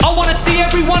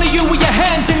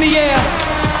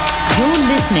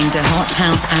to Hot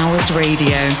House Hours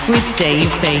Radio with Dave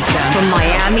Baker. From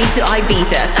Miami to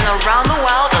Ibiza and around the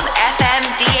world on FM,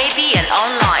 DAB and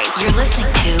online. You're listening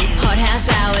to Hot House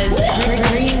Hours,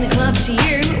 bringing the club to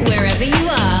you wherever you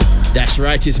are. That's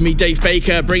right, it's me, Dave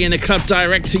Baker, bringing the club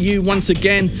direct to you once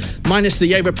again, minus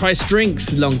the overpriced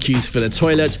drinks, long queues for the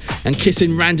toilet, and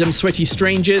kissing random sweaty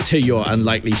strangers who you'll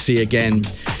unlikely see again.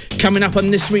 Coming up on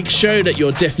this week's show that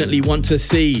you'll definitely want to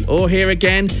see or hear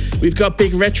again, we've got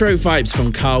big retro vibes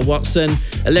from Carl Watson,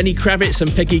 Lenny Kravitz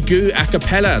and Peggy Gou a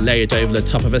cappella layered over the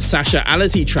top of a Sasha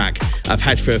Alesi track I've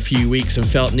had for a few weeks and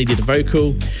felt needed a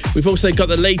vocal. We've also got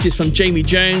the latest from Jamie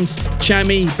Jones,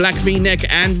 Chami, Black V-Neck,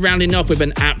 and rounding off with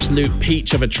an absolute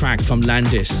peach of a track from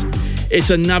Landis. It's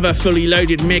another fully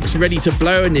loaded mix ready to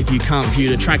blow, and if you can't view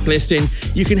the track listing,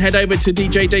 you can head over to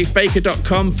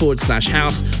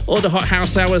djdavebaker.com/house or the Hot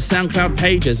House Hours SoundCloud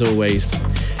page as always.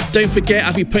 Don't forget,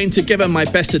 I'll be putting together my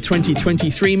best of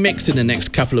 2023 mix in the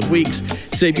next couple of weeks,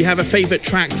 so if you have a favourite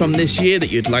track from this year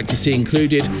that you'd like to see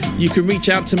included, you can reach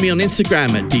out to me on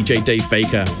Instagram at DJ Dave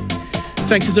Baker.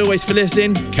 Thanks as always for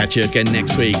listening, catch you again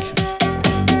next week.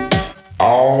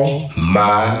 All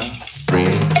my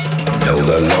friends know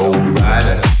the low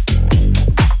rider.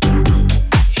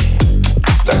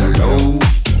 The low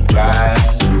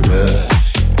rider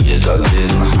is a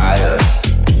little higher.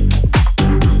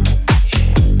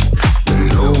 The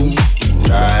low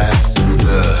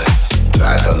rider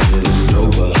drives a little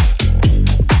slower.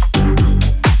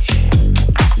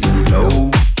 The low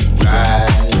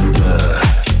rider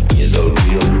is a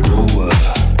real goer.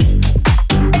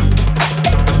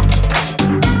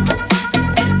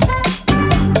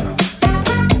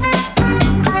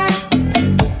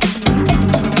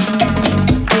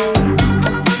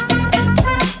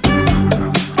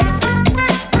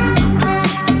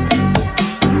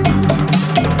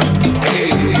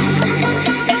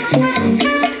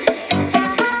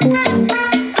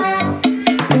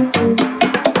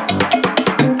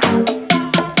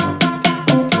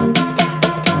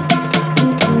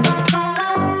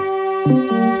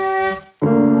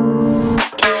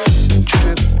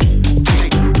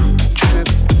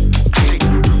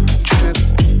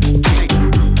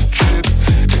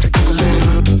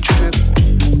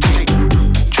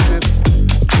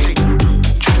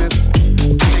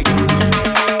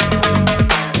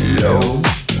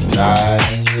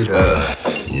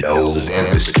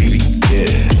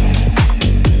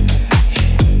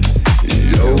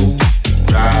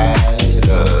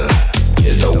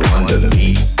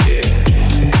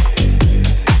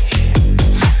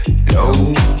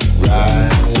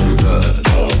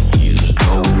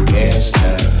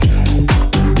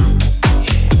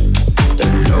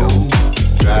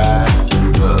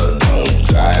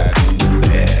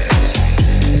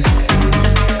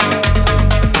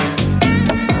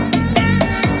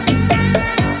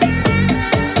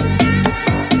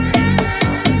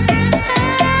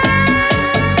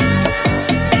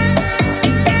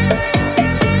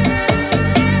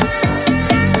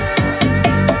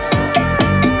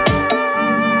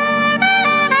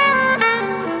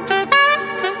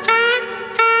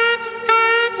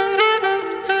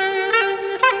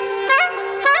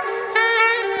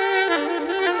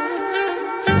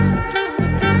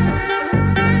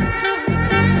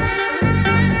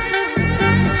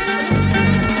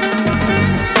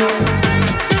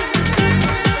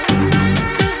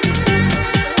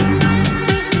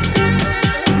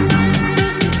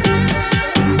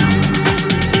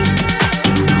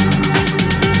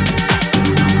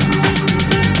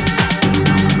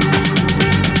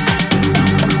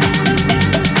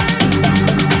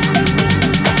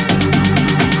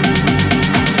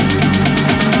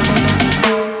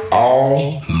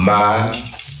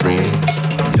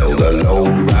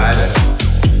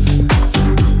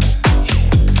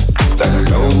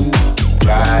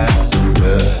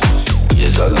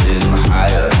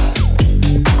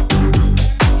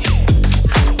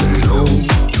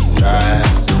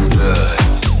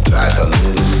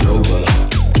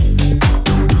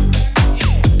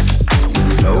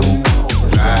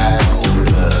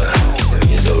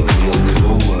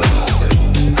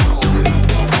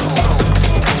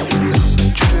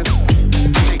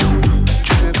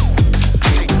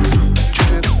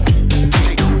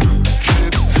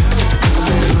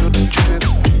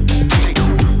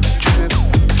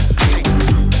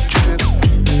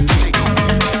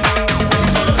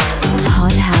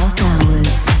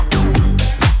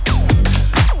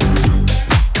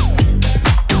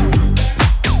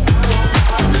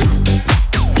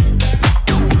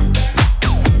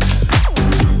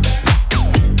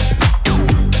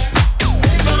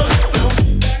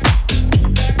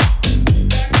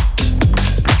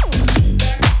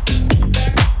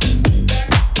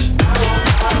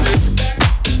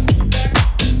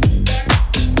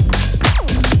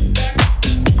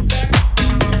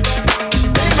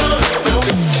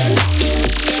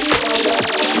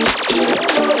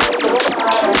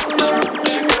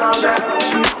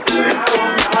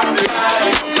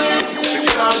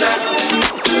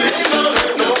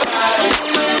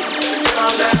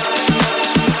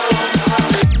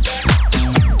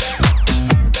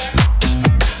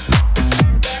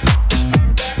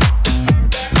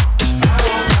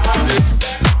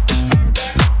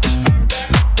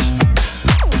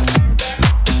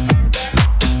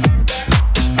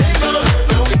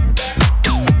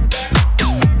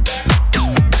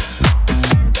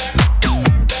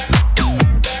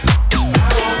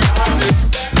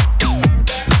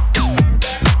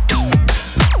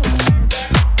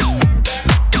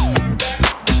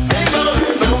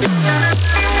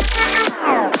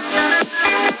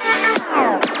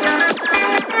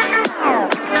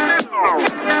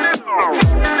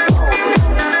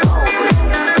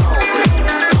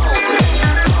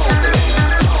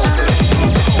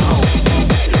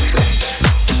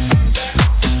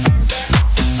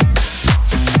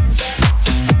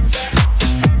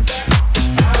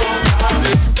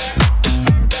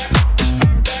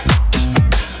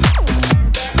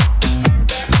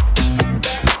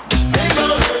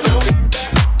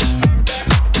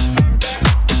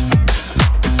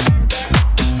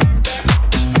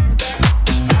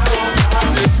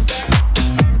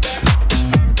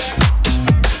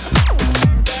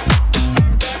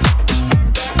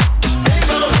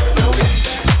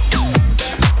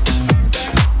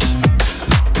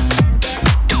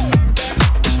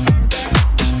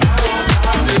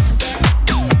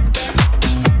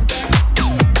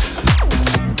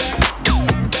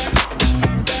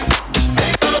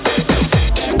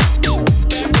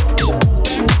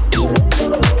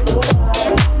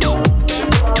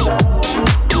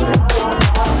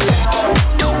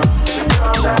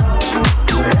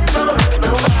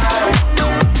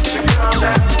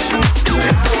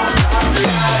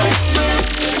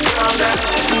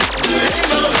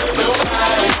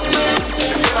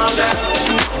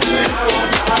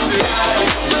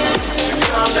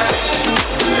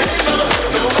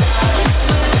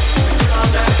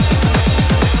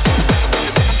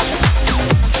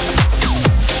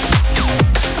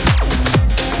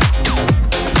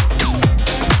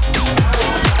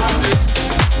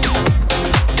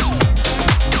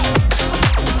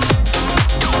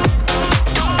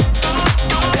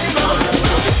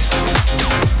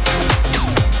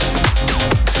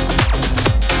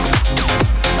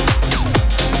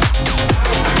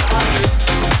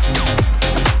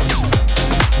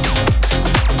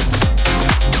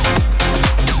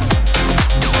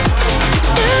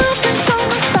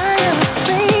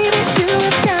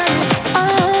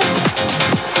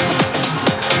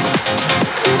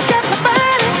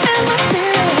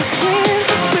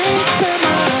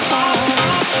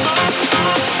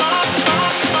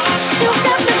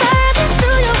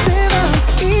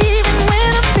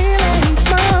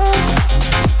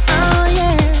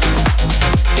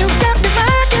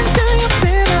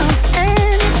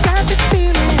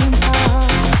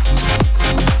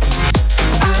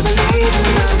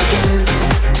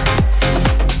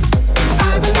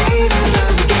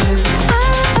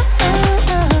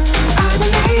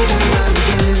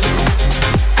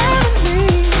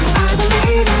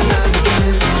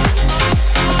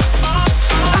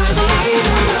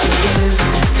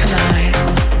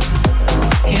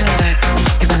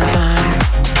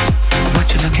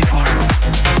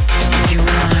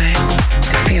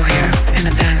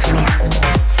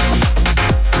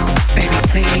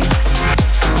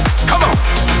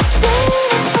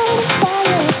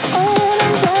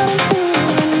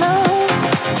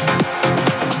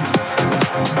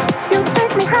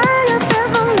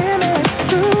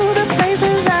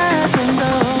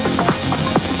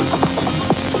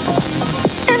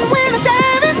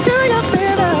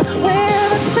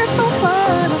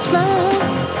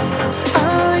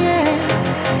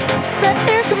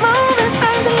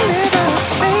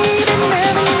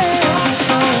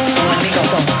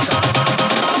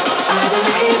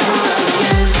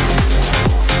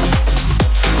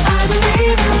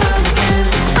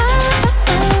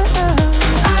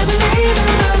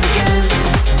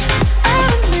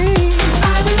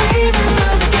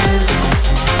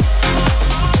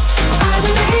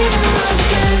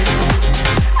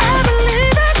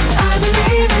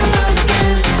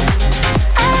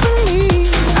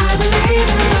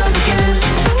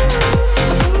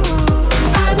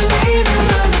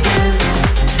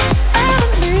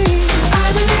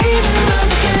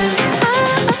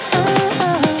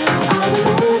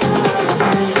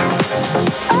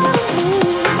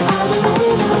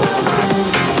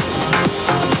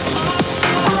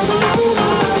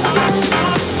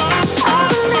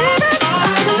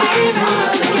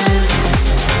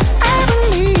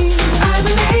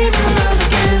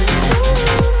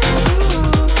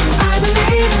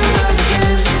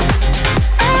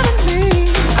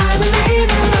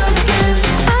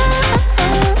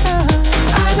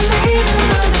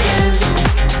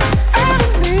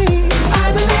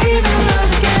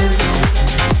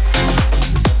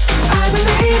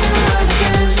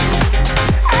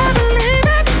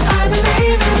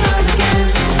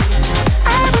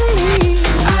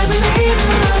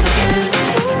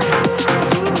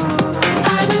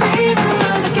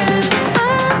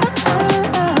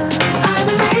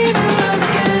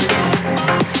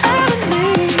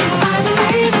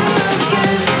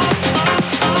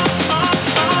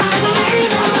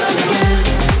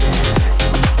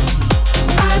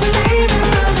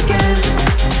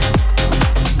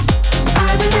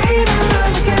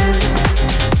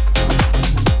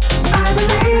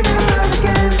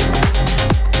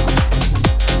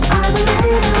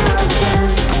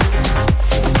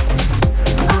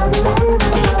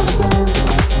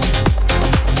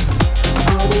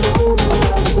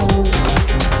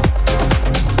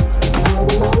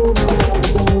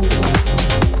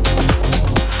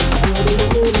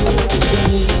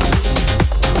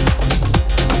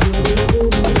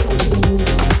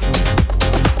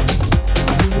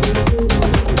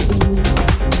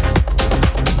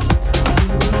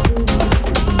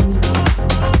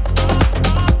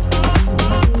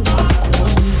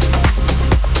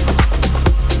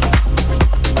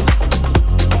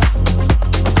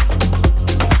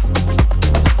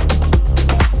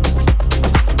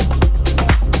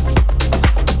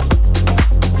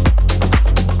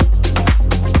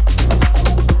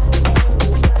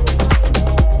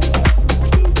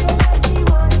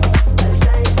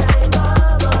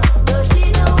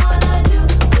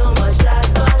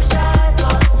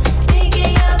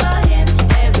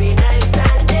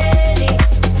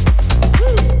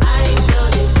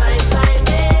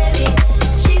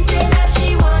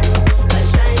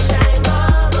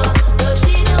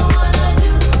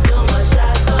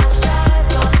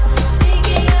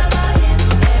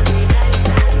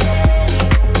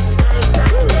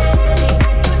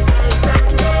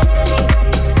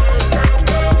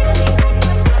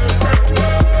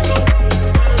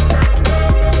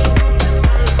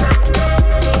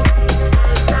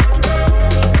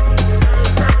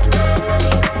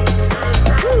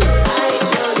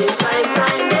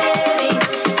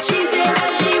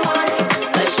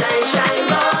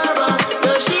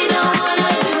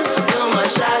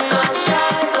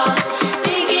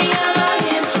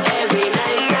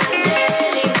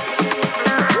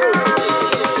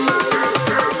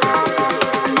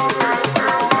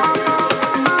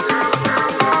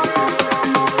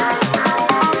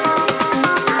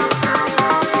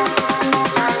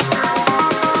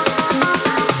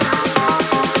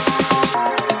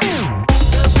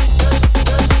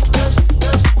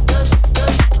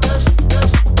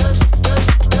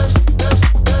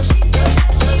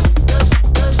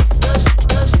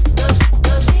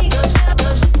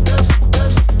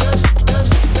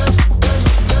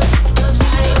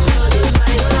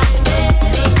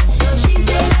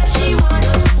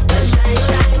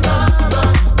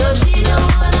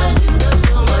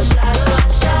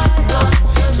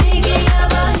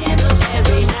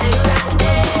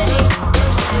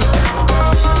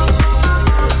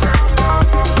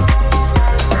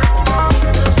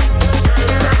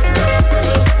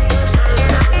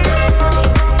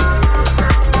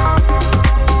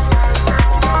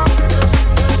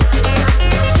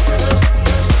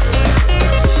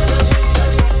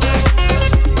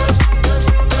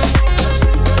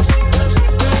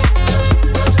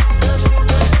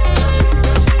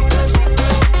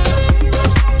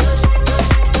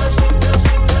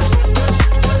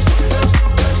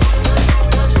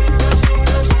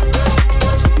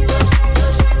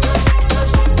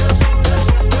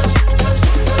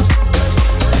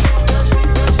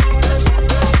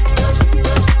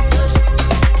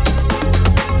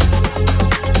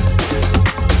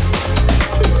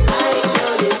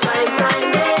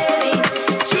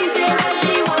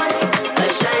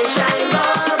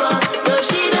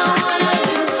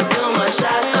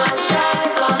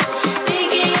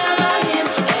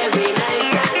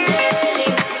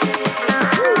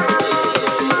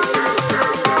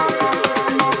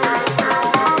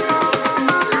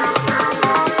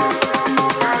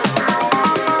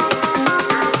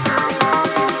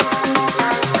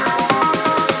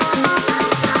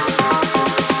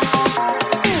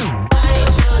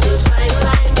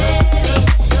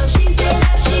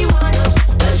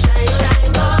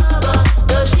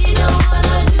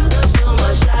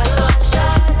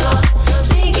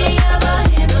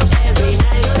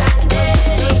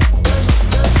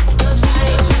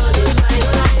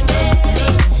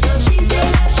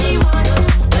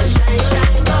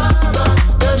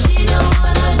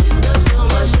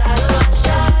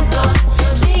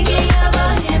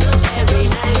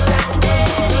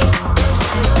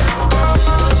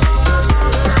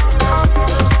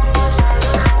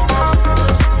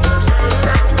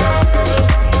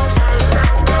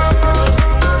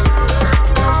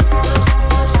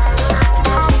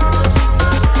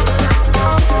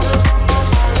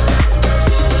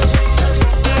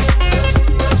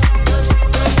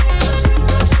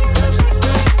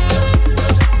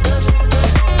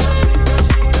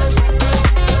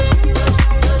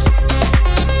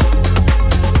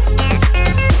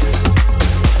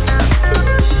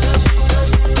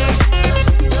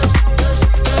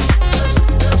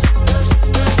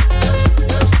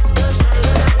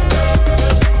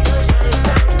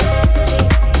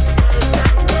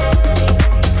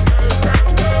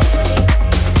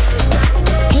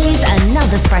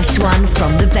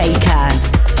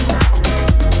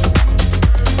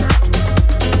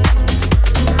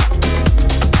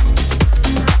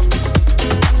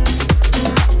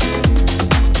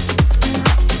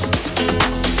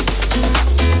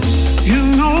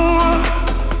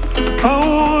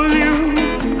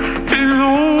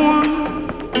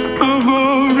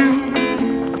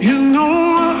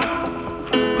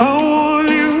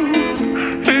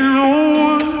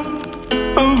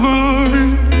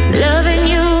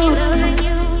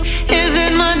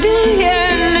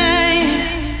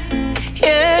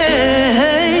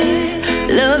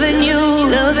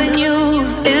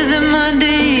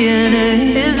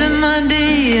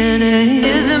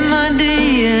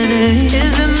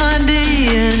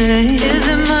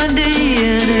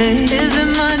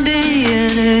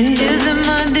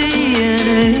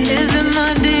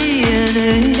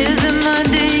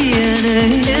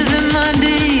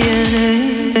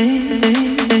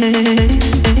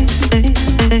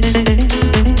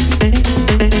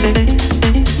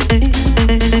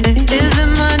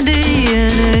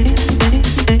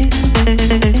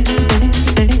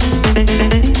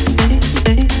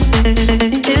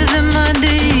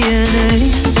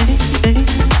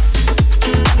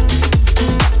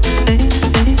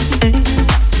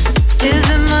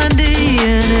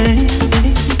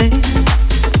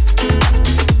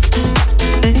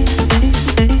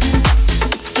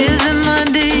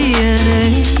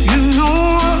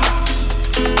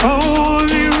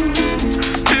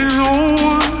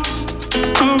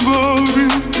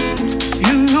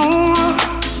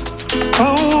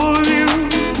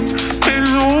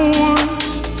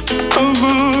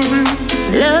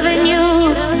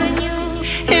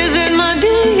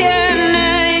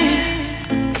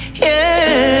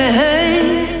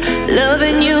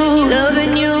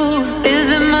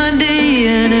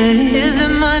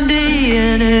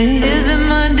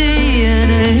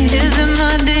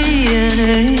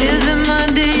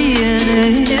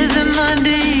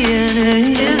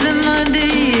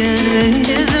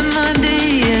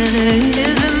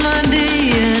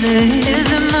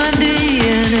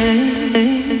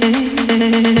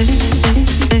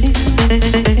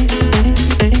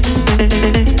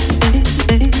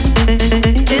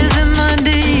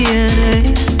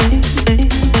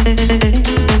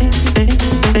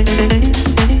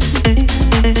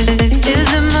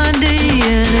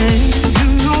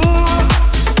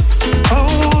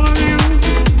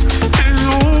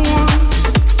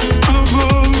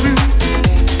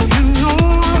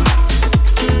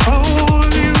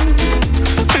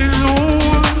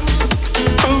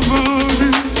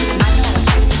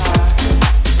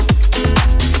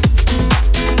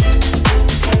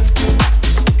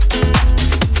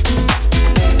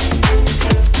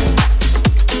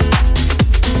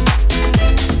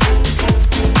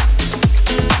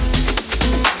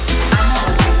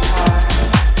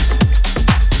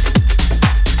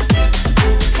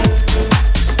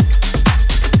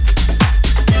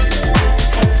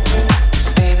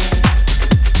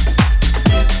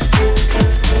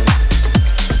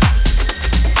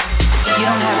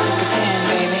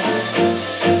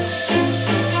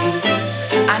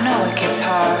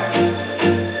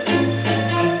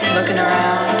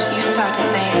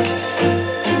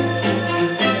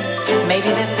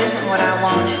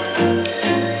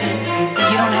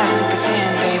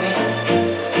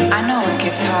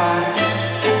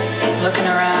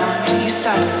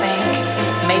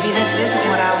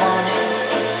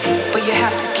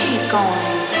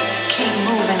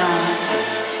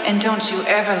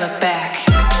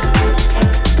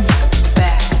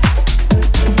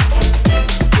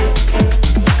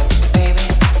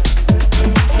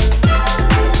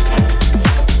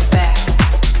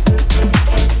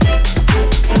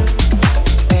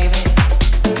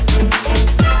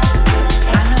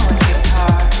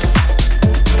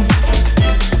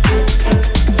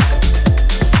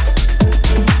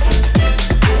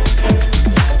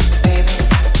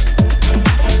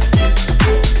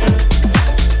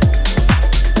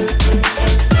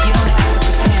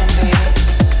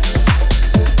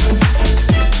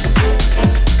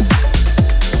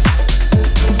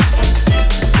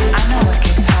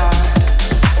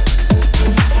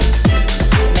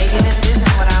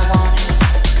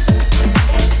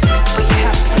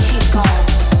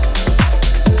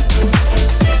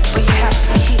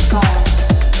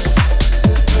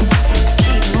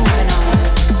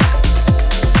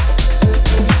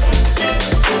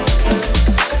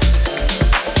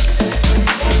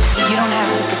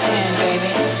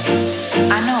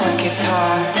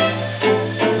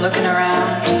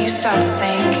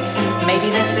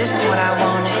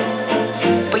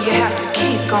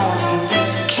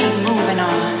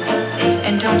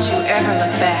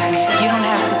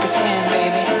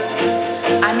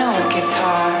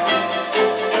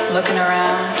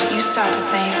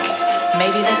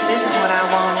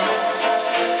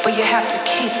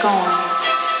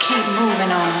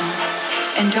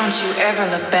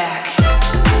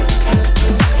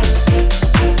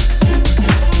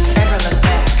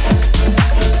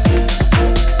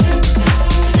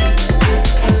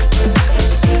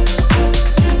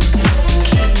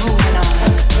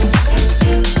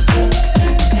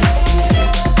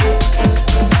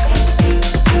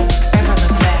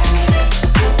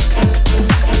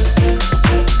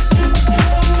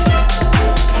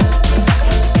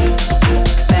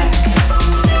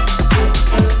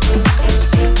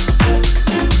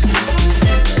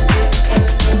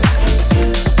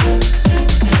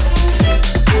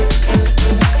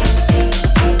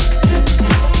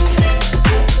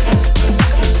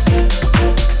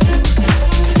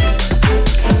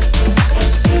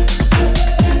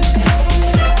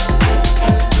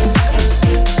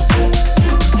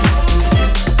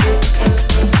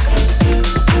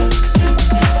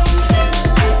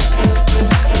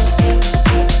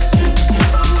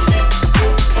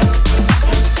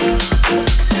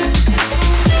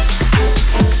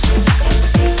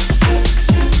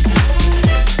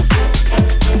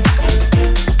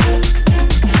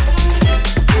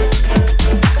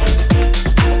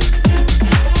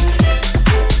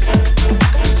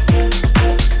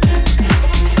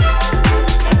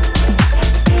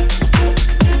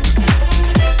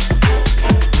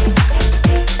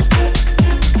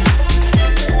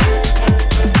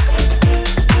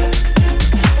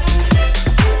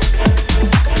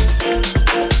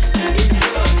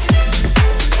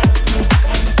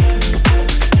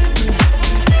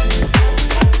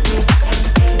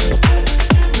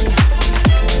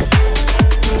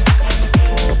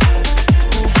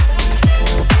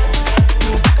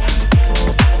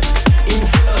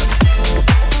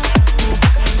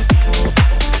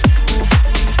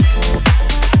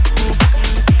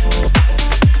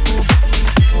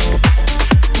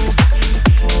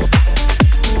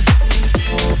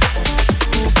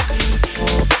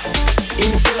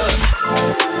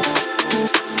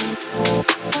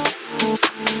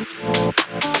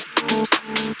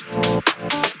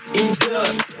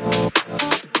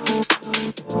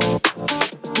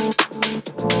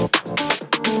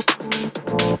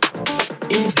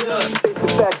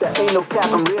 cap,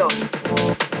 I'm real.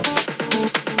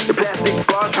 The plastic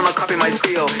bars tryna copy my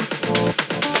skill.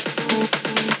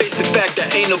 Face the fact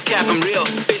that ain't no cap, I'm real.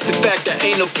 Face the fact that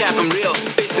ain't no cap, I'm real.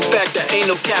 Face the fact that ain't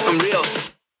no cap, I'm real.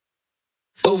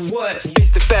 Oh what?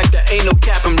 Face the fact that ain't no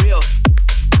cap, I'm real.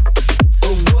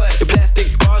 Oh what? The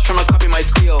plastic bars tryna copy my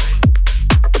skill.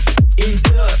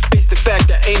 Face the fact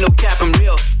that ain't no cap, I'm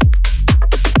real.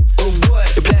 Oh what?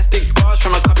 The plastic bars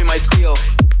tryna copy my skill.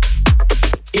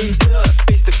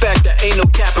 Face the fact that ain't no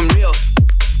cap, I'm real.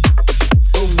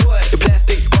 Oh what? The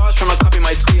plastic bars tryna copy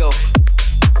my skill.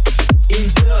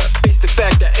 Face the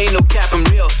fact that ain't no cap, I'm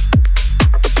real.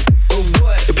 Oh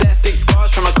what? The plastic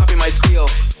bars tryna copy my skill.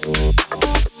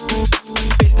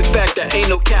 Face the fact that ain't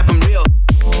no cap, I'm real.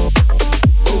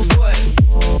 Oh what?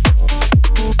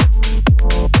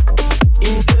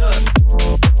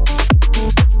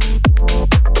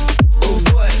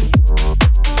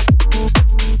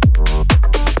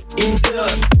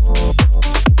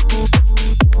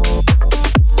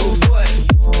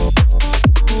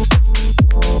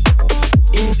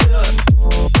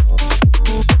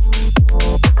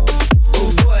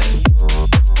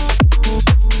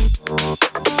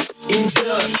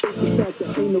 Face the fact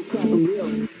that ain't no cap, I'm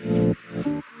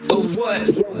real. Oh what?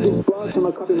 Plastic bars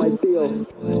tryna copy my steel.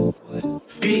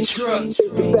 Face the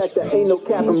fact that ain't no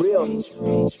cap, I'm real.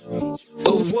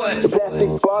 Oh what? The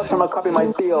plastic bars tryna copy my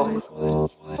steel.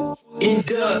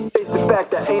 Face the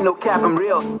fact that ain't no cap, I'm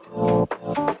real.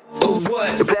 Oh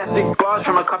what? The plastic bars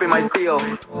tryna copy my steel.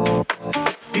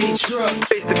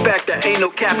 Face the fact that ain't no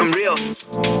cap, I'm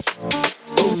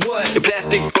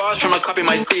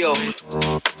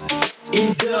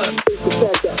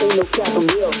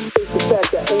real. Face the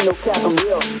fact that ain't no cap, I'm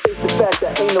real. Face the fact that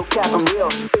ain't no cap, I'm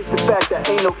real. Face the fact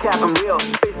that ain't no cap, I'm real. Face the fact that ain't no cap, I'm real.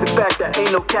 Face the fact that ain't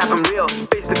no cap, I'm real.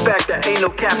 Face the fact that ain't no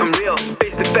cap, I'm real.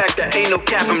 Face the fact that ain't no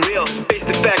cap, I'm real. Face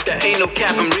the fact that ain't no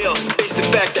cap, I'm real. Face the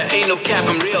fact that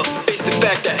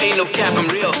ain't no cap, I'm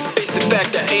real. Face the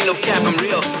fact that ain't no cap, I'm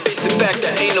real. Face the fact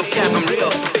that ain't no cap, I'm real.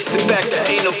 Face the fact that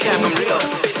ain't no cap, I'm real.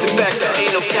 Face the fact that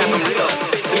ain't no cap, I'm real.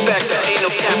 Face the fact that ain't no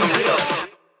cap, I'm real.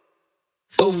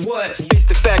 Oh what? Face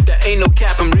the fact that ain't no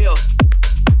cap, I'm real.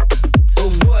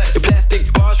 Oh what? The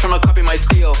plastic bars tryna copy my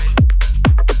skill.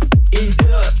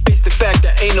 Face the fact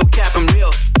that ain't no cap, I'm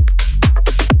real.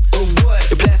 Oh what?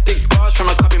 The plastic bars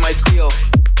tryna copy my skill.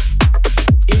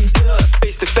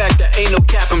 Face the fact that ain't no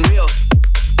cap, I'm real.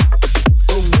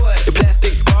 Oh what? The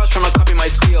plastic bars tryna copy my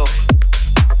skill.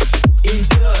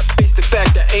 Face the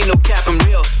fact that ain't no cap, I'm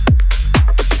real.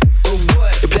 Oh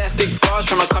what? The plastic bars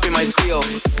tryna copy my skill.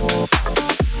 Face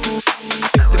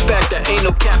the fact that ain't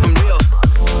no cap, I'm real.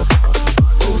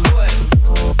 Oh what?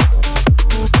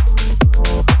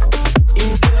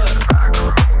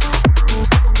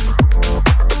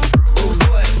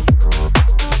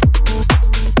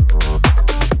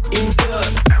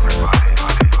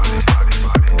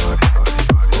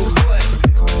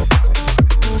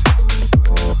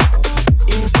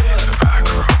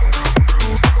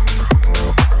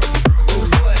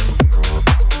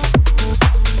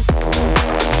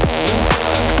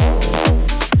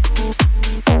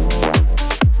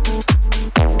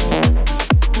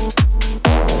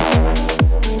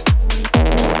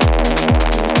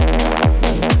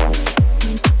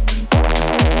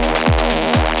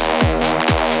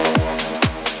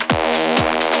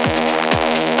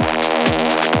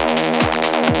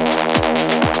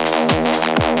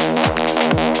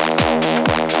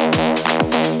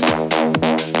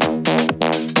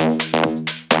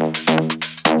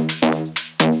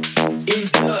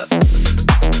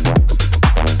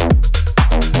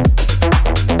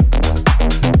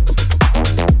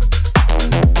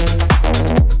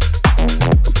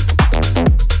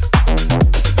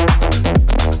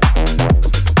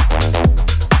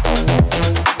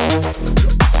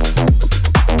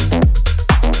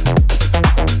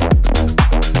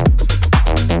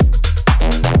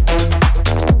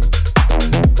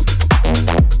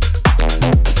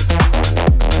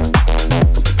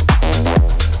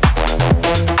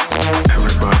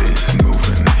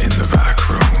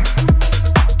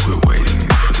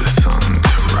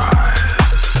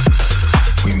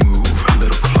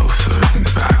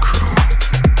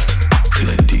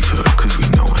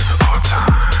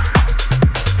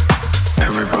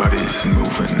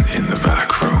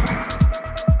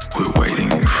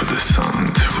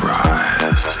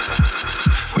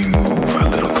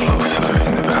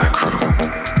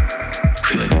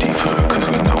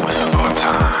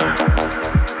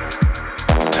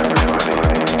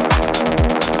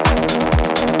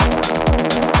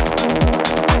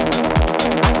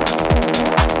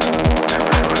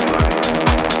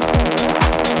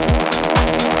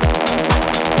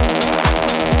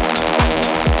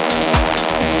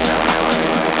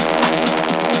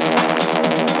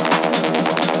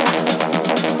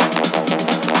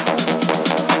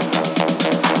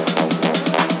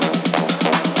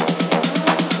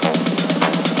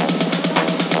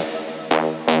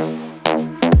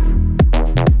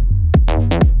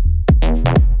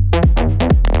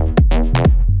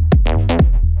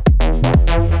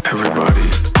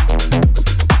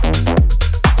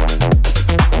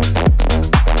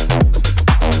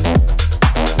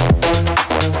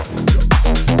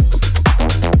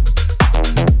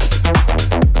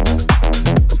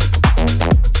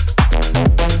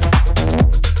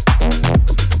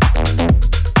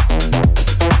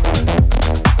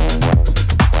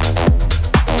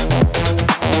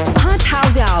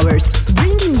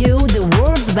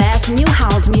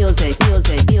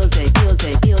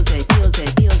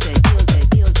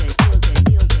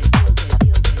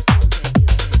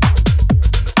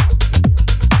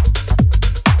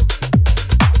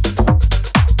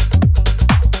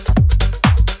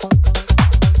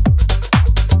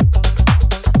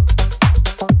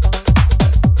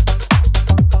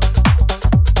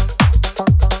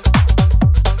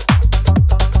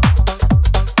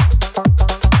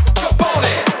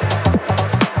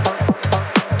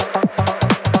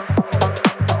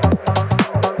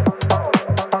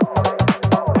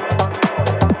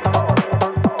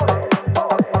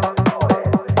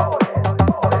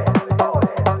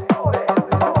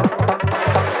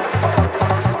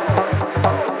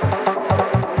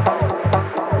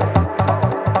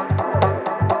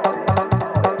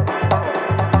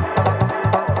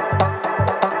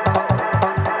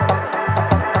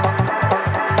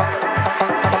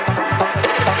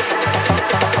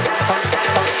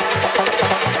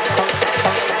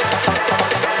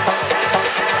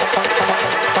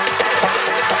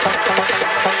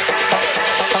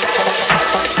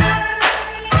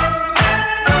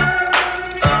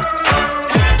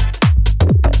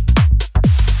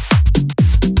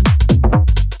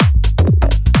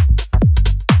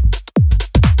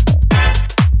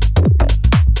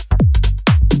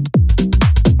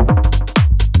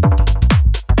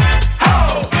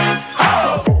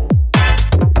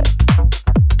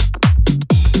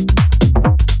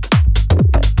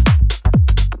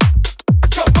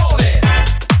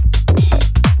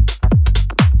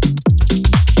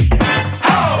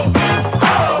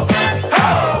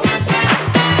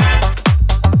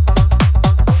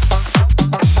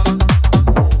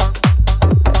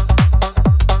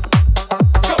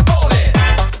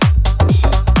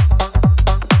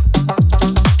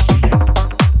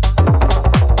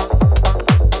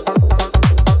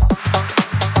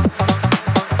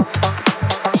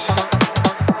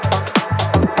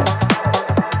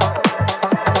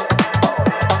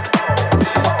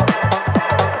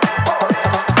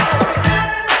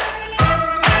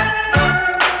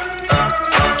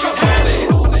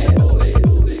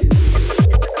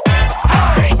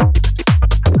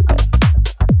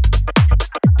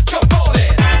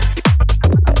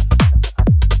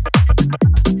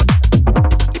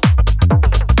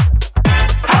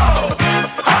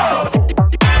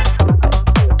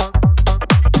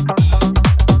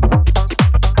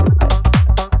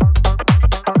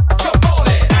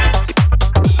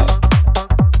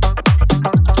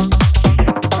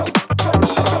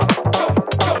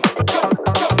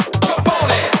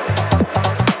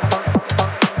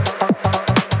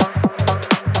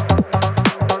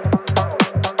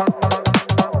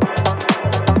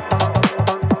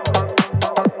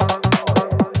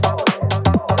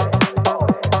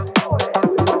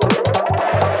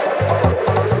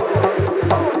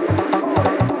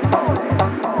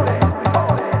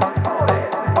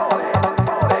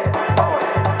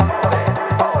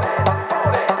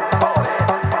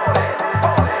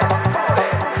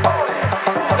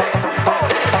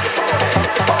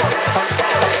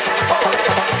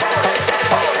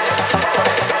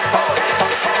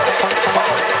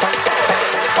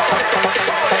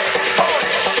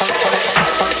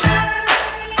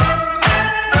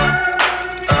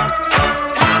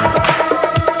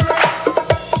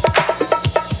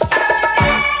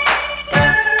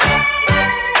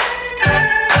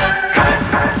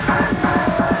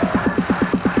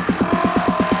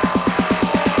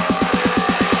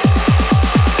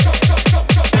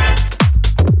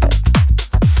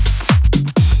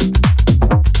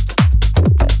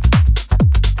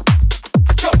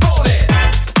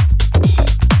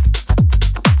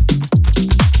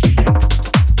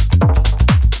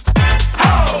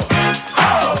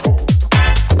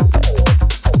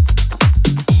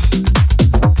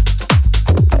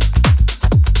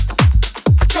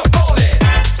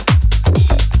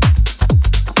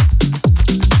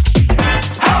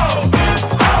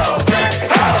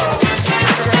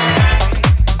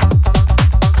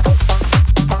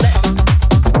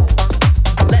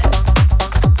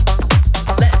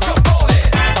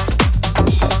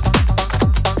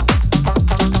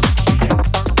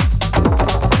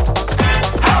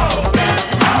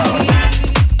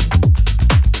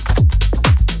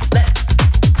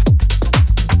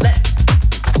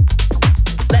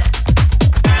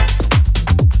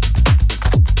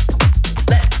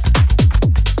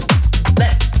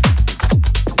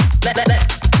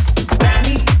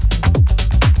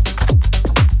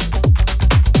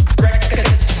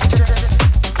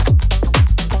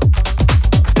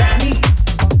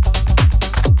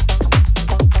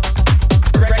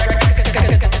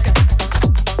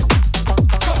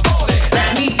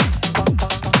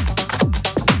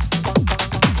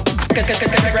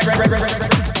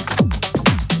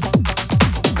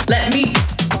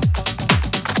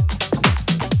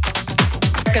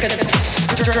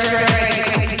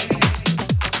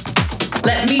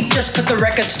 Let me just put the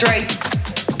record straight.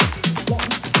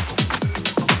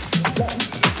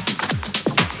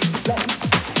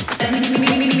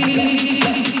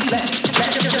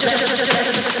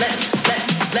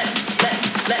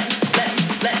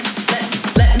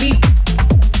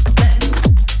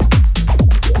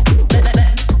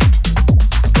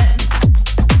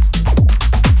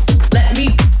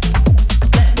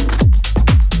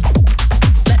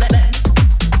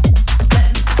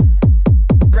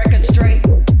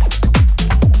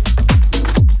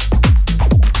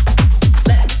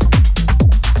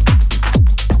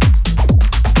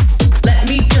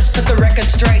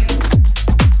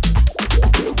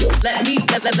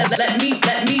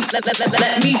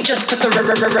 Let me just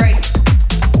put the right.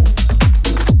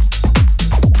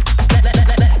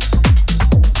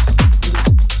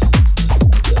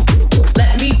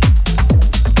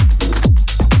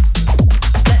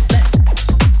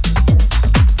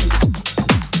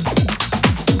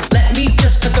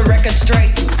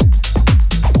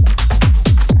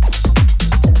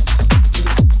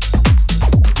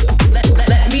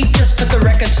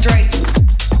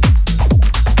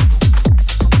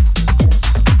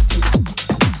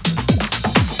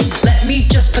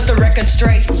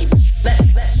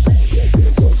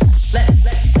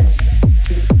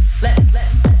 me just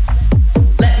put the record straight.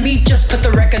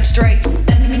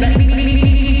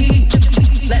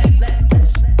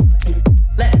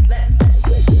 Let me just put the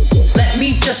record straight.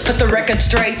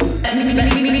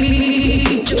 Just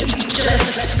put the record straight.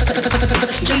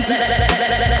 Let me just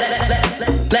put the record straight.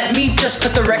 Let me just put the record straight. Let me just put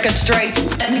the record straight.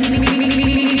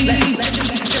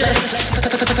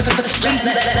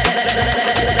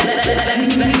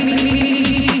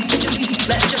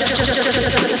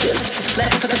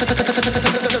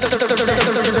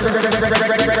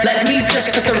 Let me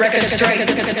just put the record straight.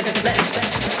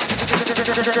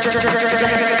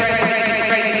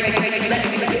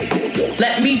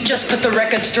 Let me just put the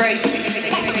record straight.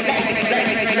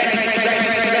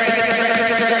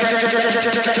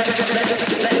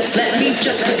 Let me just put the record straight. Let me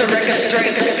just put the record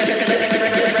straight.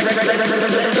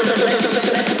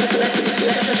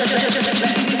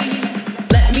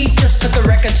 Let me just put the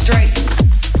record straight.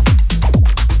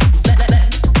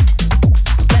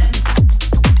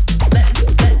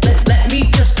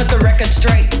 Record straight. Record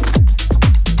straight.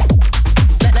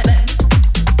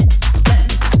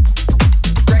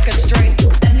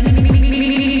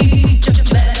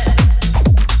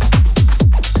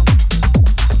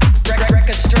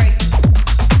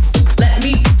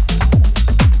 Let me.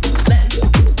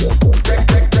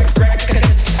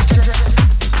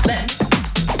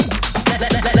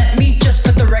 Let me just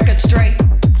put the record straight.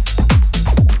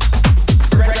 Let me. Let me.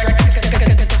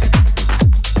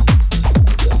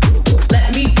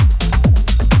 Let me.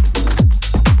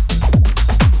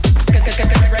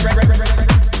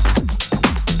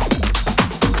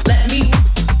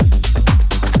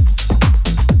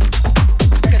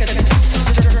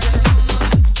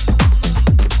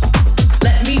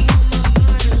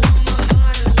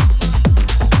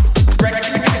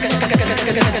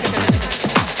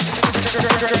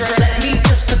 Let me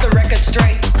just put the record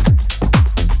straight.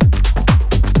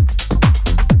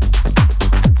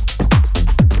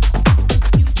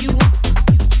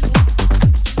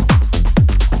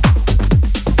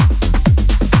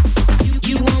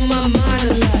 You on my mind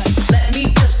a lot. Let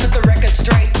me just put the record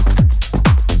straight.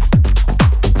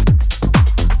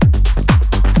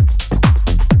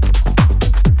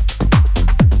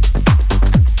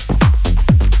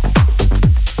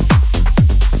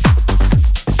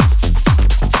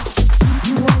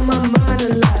 You on my mind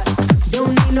a lot. Don't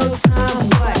need no time,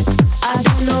 what? I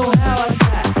don't know how I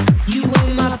got. You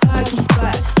in my pocket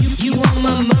spot. You on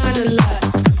my mind a lot.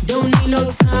 Don't need no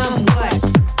time, what?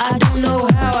 I don't know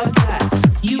how I got.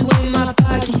 You in my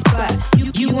pocket spot.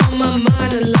 You on my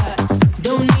mind a lot.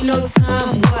 Don't need no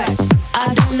time, what?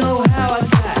 I don't know how I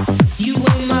got. You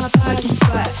in my pocket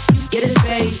spot. Get it,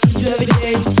 babe. Need you every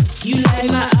day. You like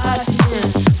my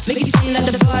oxygen. Make it seem like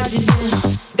the barging.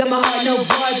 Got my heart, no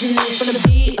barging in from the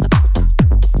beat.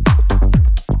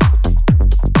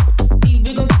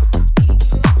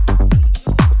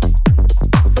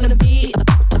 From the beat.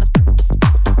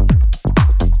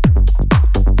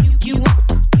 You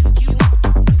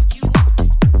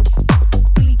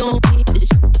we gon' hit this.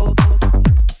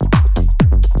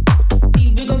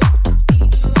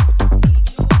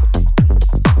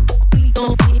 We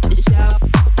gon' hit this out.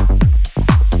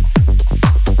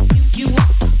 You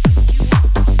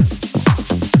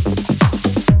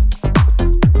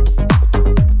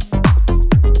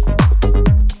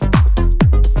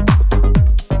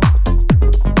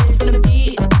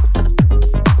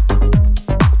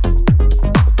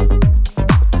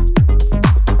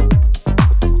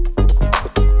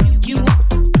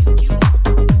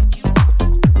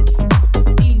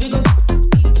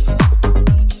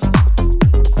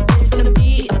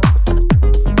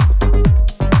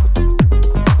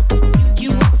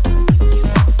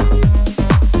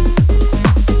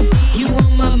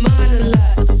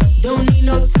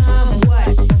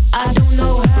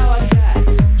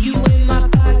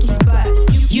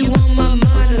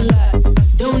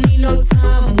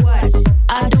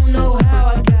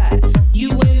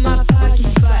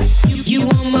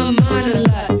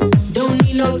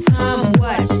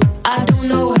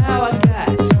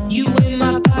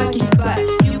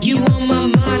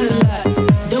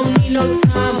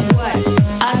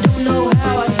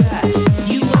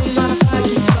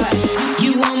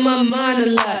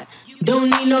Don't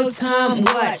need no time,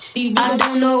 watch. I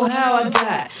don't know how I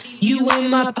got you in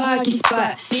my pocket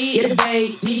spot. Yes,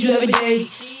 babe, need you every day.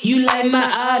 You like my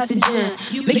oxygen.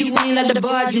 Make it seem like the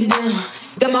barging down.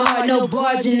 Got my heart no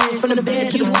barging in. From the bed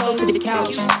to the floor to the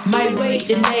couch. Might wake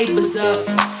the neighbors up.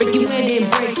 Break you in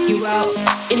and break you out.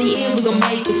 In the end, we gon'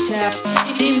 make a chap.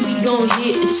 Then we gon'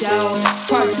 hit the shower.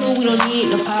 Part 2, we don't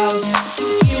need no pause.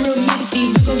 Get real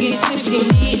misty, we gon' get tipsy.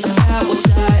 Need a power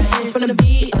shot. And from the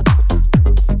beat.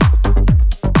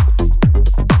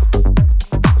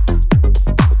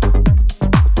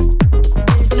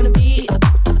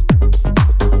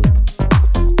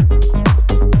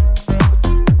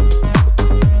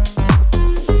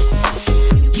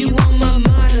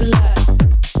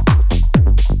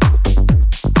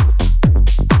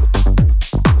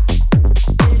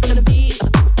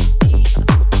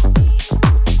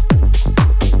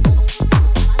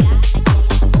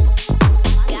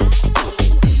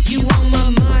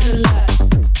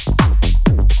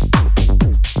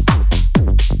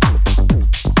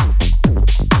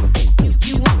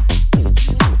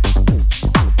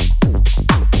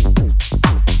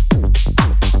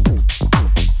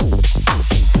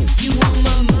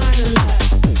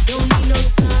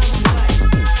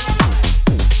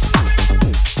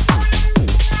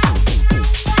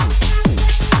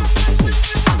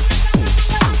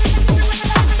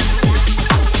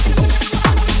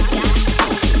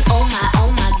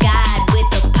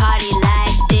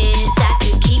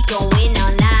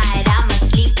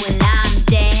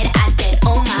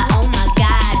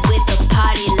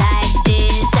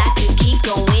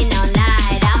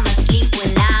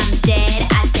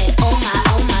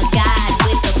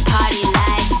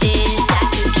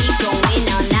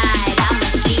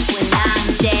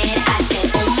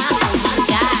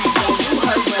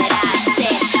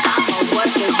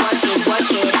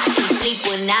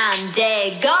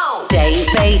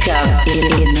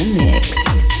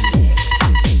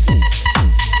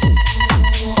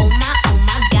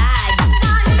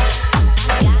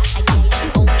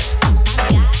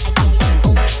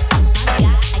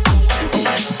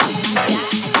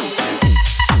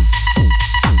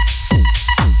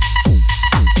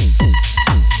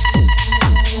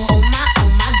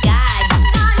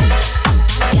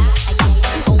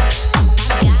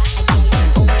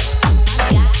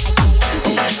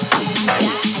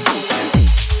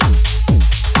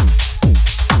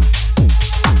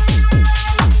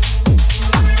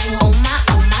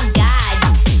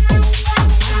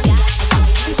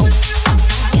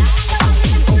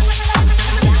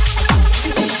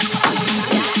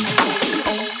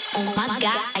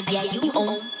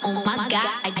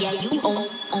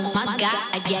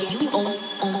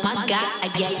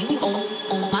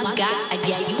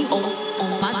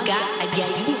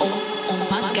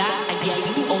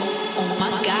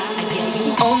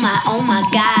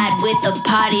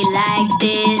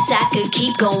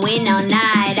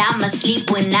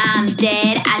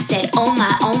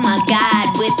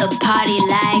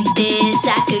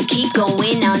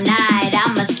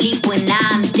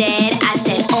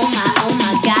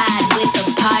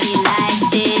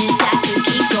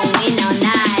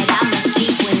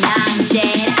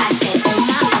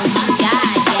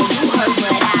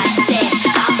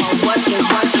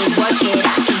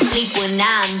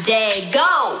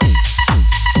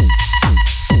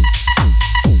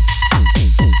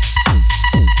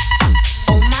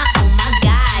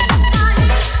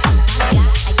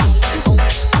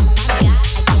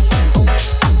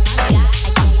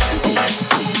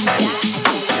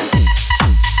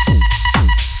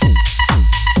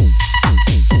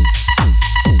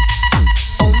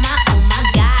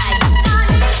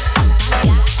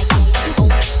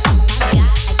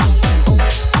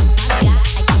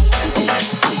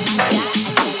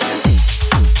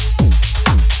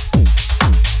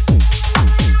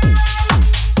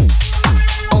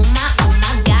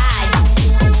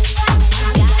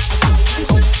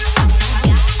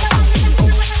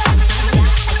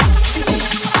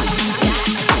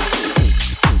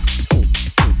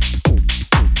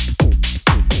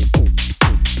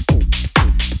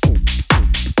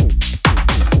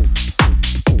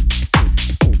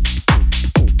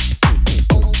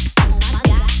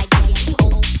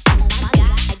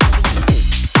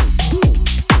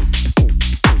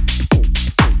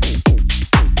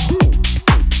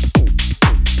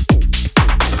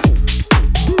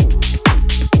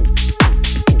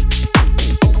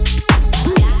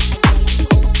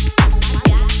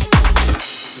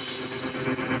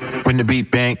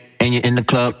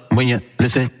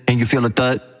 feel a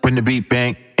thud when the beat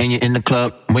bang and you're in the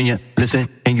club. When you listen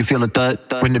and you feel a thud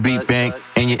when the beat bang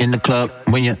and you're in the club.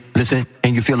 When you listen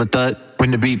and you feel a thud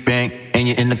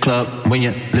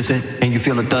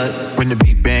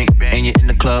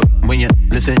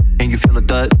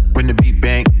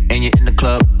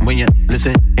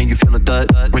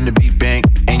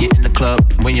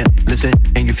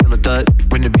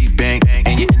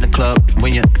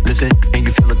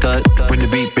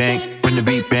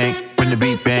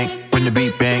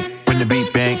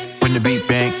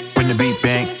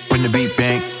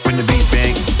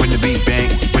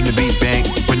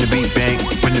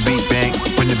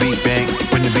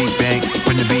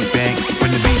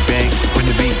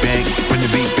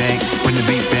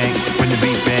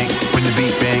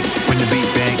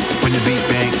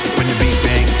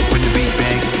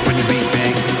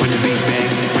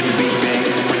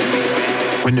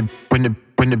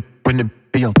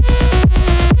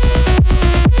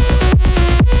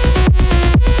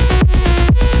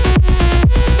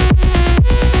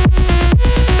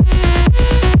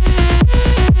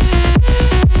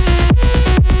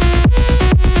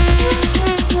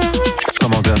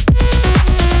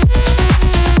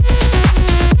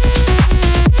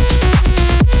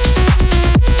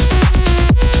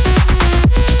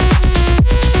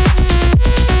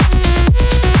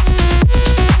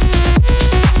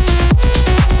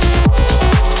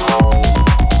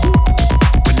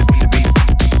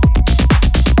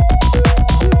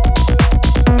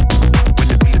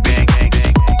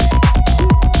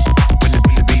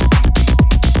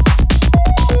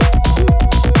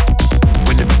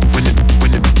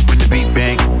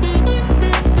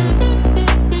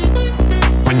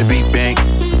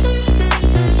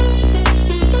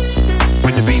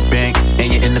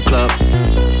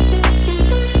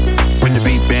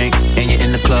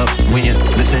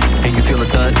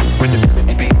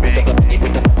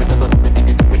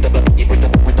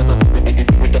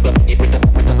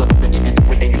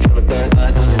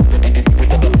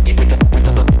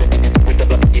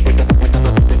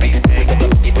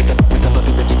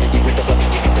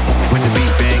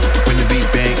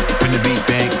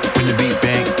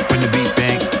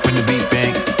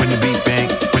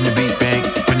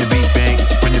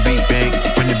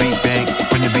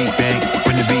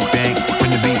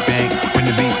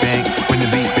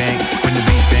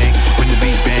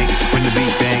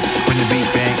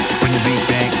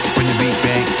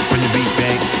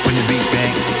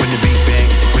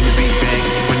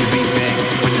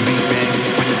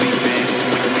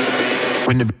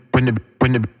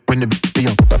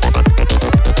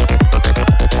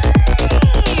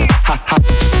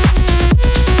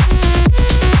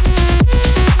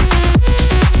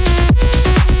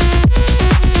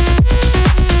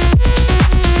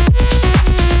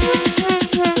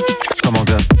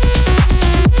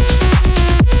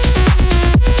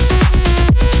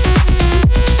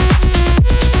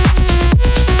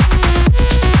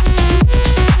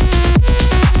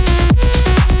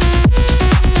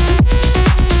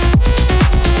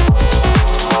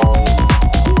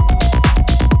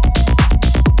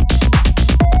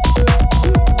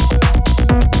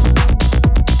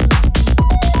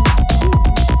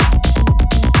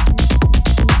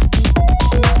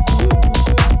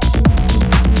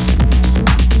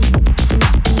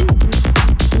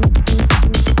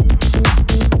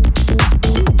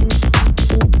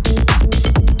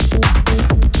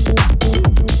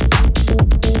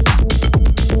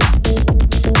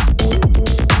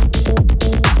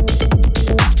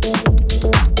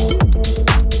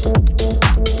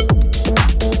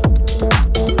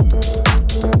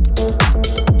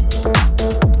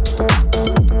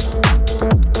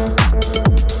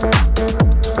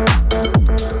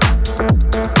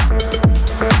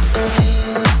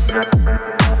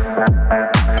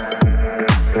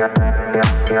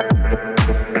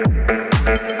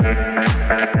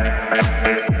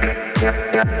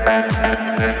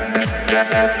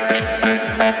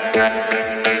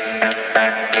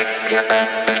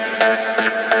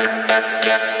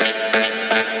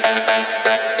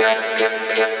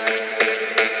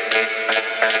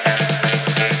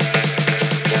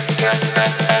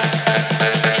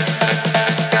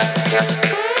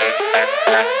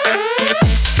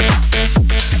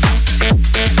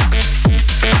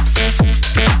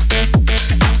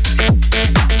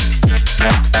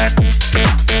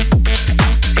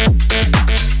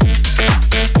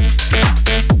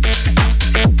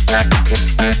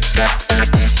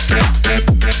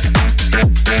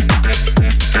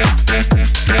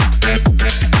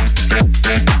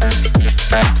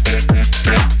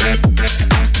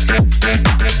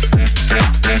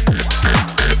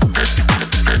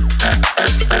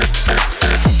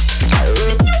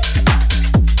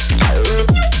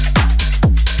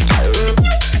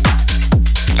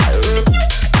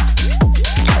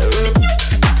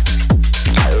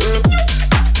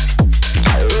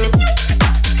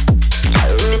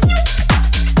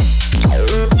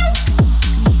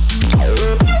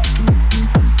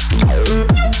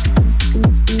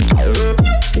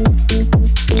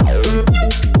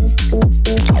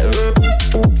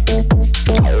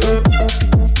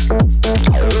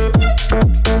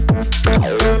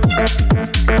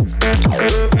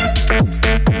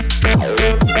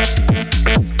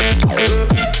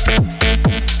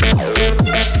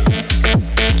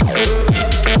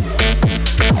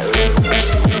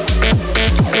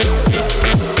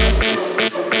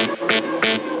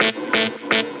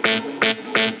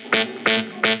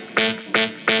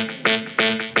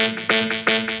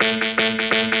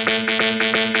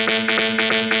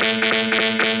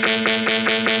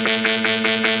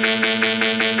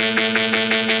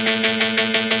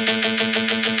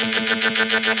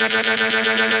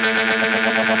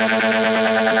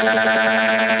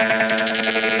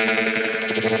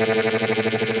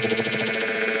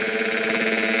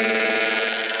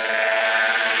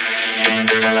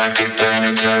Intergalactic,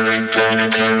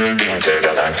 planetary,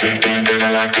 intergalactic,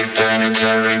 intergalactic,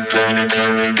 planetary,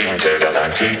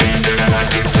 intergalactic,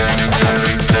 intergalactic,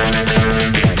 planetary,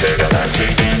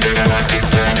 intergalactic, intergalactic,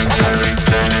 planetary,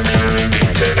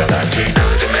 intergalactic.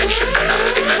 Another dimension,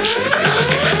 another dimension, another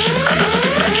dimension, another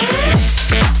dimension.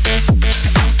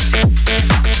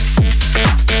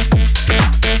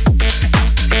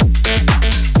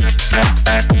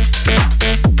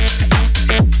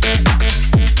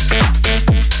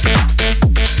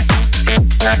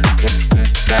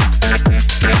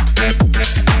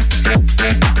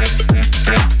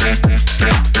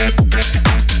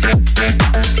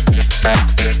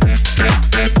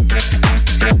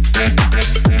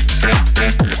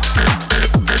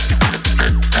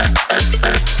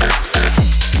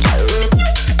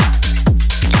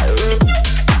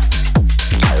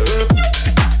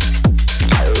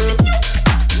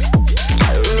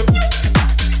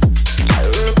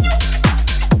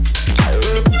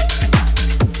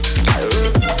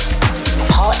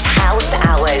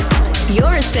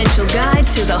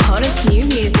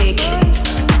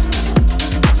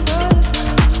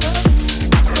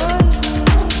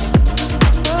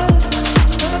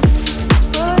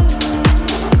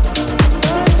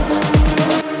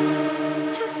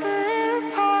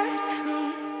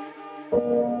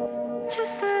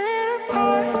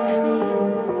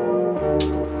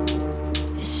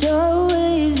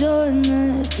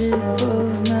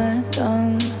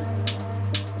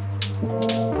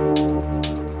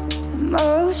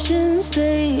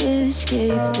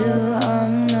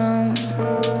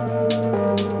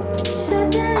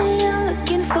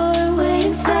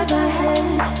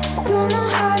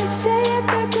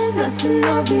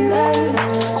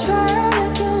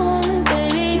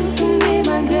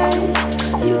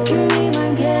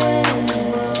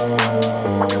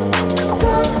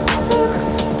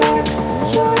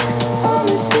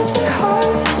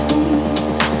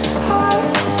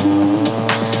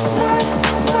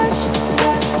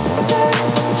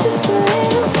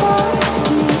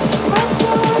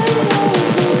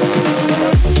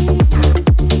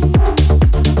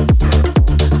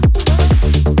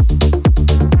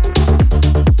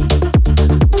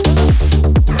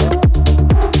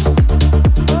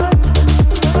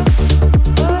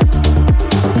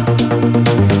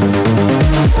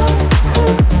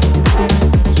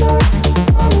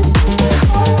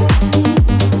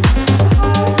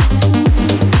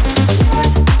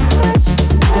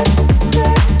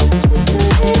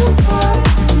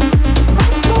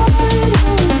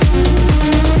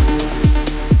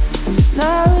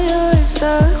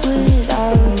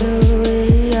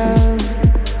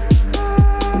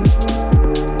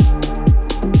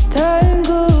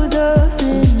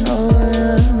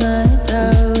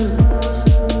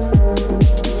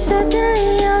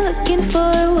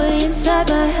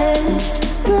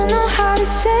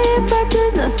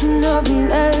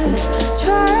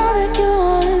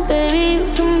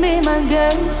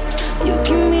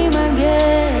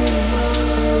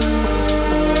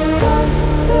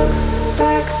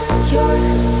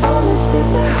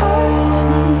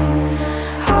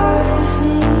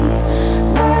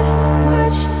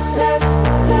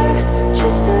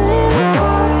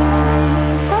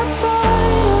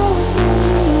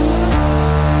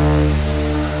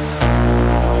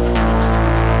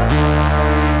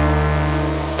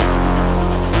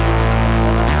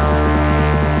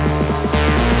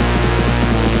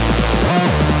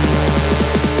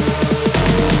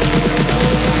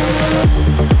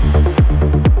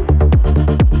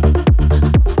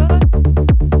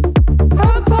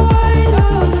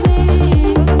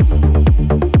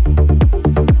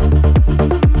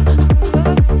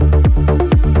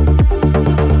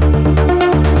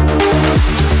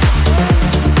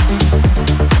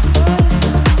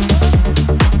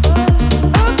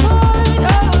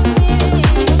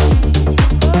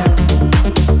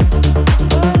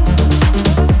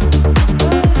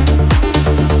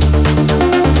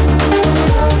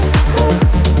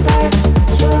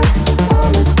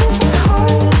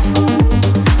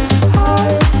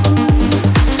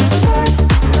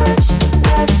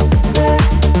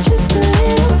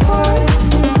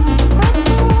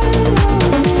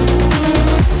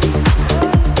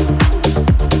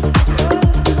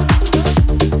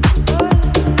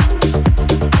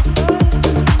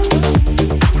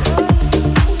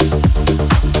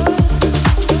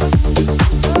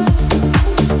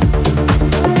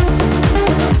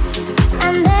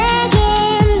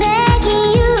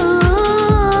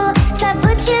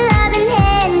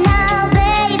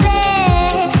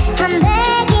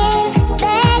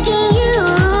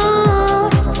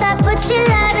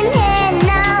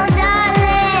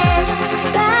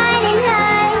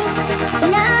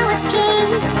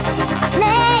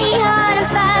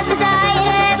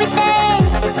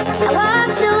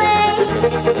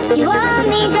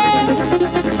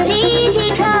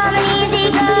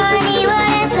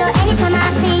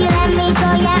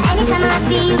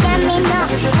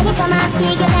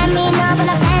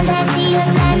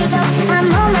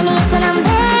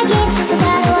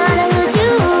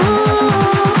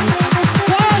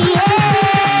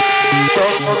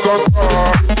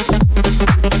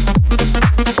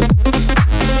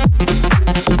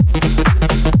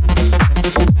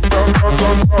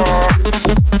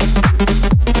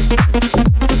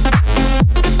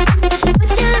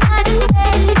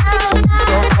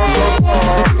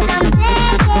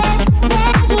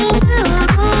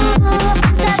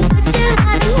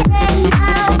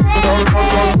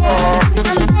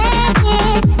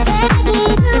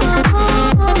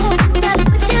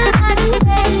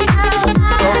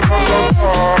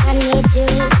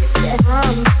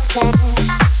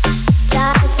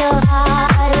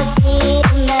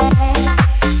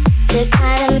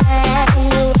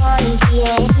 and the one,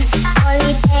 yeah.